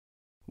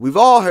We've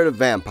all heard of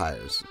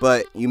vampires,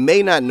 but you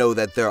may not know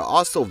that there are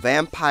also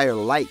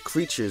vampire-like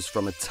creatures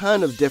from a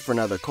ton of different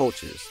other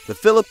cultures. The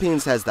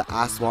Philippines has the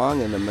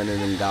aswang and the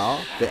manananggal,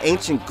 the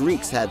ancient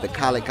Greeks had the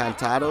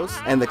kalikantados,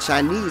 and the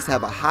Chinese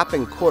have a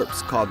hopping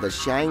corpse called the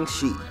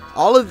xiangxi.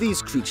 All of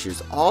these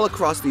creatures, all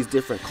across these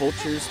different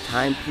cultures,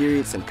 time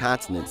periods, and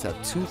continents have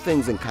two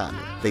things in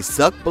common. They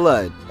suck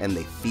blood and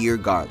they fear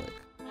garlic.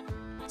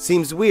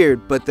 Seems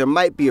weird, but there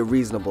might be a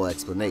reasonable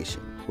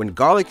explanation. When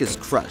garlic is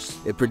crushed,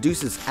 it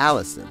produces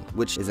allicin,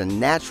 which is a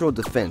natural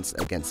defense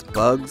against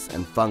bugs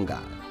and fungi.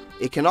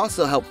 It can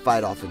also help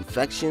fight off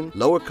infection,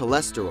 lower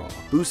cholesterol,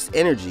 boost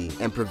energy,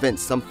 and prevent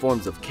some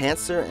forms of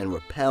cancer and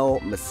repel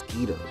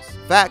mosquitoes.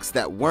 Facts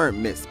that weren't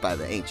missed by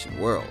the ancient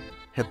world.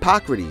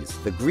 Hippocrates,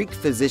 the Greek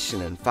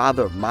physician and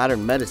father of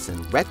modern medicine,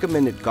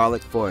 recommended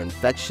garlic for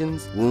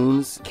infections,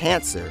 wounds,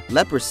 cancer,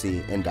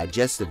 leprosy, and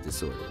digestive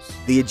disorders.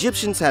 The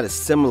Egyptians had a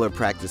similar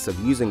practice of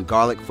using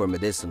garlic for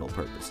medicinal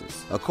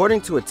purposes.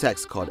 According to a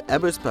text called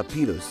Ebers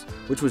Papyrus,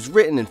 which was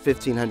written in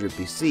 1500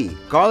 BC,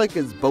 garlic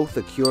is both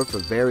a cure for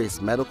various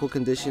medical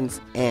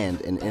conditions and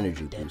an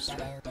energy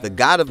booster. The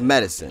god of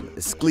medicine,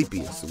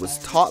 Asclepius, was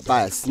taught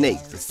by a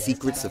snake the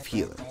secrets of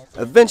healing.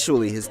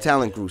 Eventually, his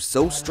talent grew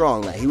so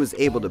strong that he was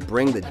able to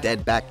bring the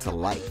dead back to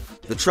life.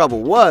 The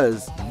trouble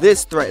was,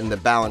 this threatened the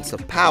balance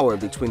of power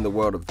between the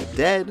world of the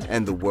dead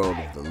and the world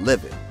of the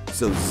living.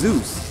 So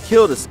Zeus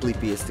killed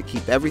Asclepius to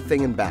keep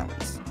everything in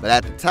balance. But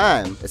at the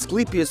time,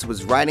 Asclepius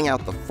was writing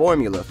out the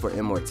formula for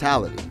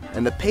immortality,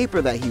 and the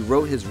paper that he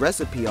wrote his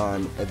recipe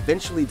on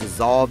eventually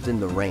dissolved in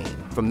the rain.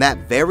 From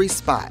that very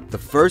spot, the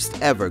first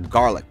ever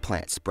garlic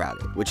plant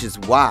sprouted, which is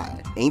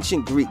why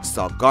ancient Greeks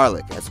saw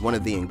garlic as one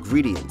of the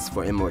ingredients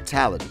for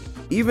immortality.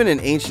 Even in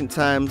ancient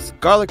times,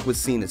 garlic was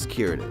seen as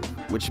curative,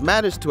 which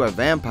matters to our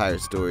vampire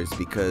stories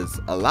because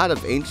a lot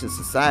of ancient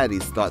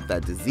societies thought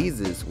that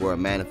diseases were a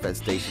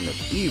manifestation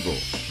of evil,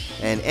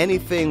 and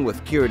anything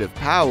with curative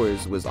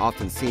powers was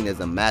often seen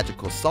as a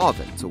magical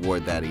solvent to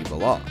ward that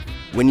evil off.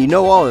 When you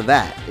know all of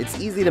that, it's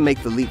easy to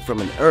make the leap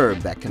from an herb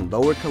that can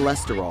lower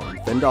cholesterol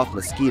and fend off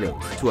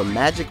mosquitoes to a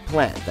magic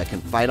plant that can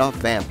fight off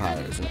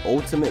vampires and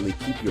ultimately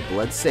keep your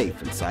blood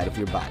safe inside of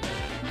your body.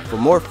 For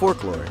more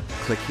Forklore,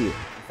 click here.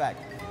 In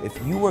fact,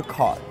 if you were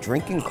caught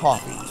drinking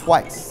coffee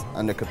twice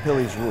under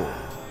Capilli's rule,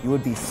 you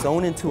would be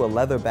sewn into a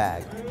leather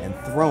bag and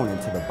thrown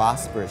into the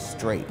Bosphorus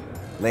Strait.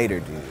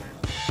 Later, dude.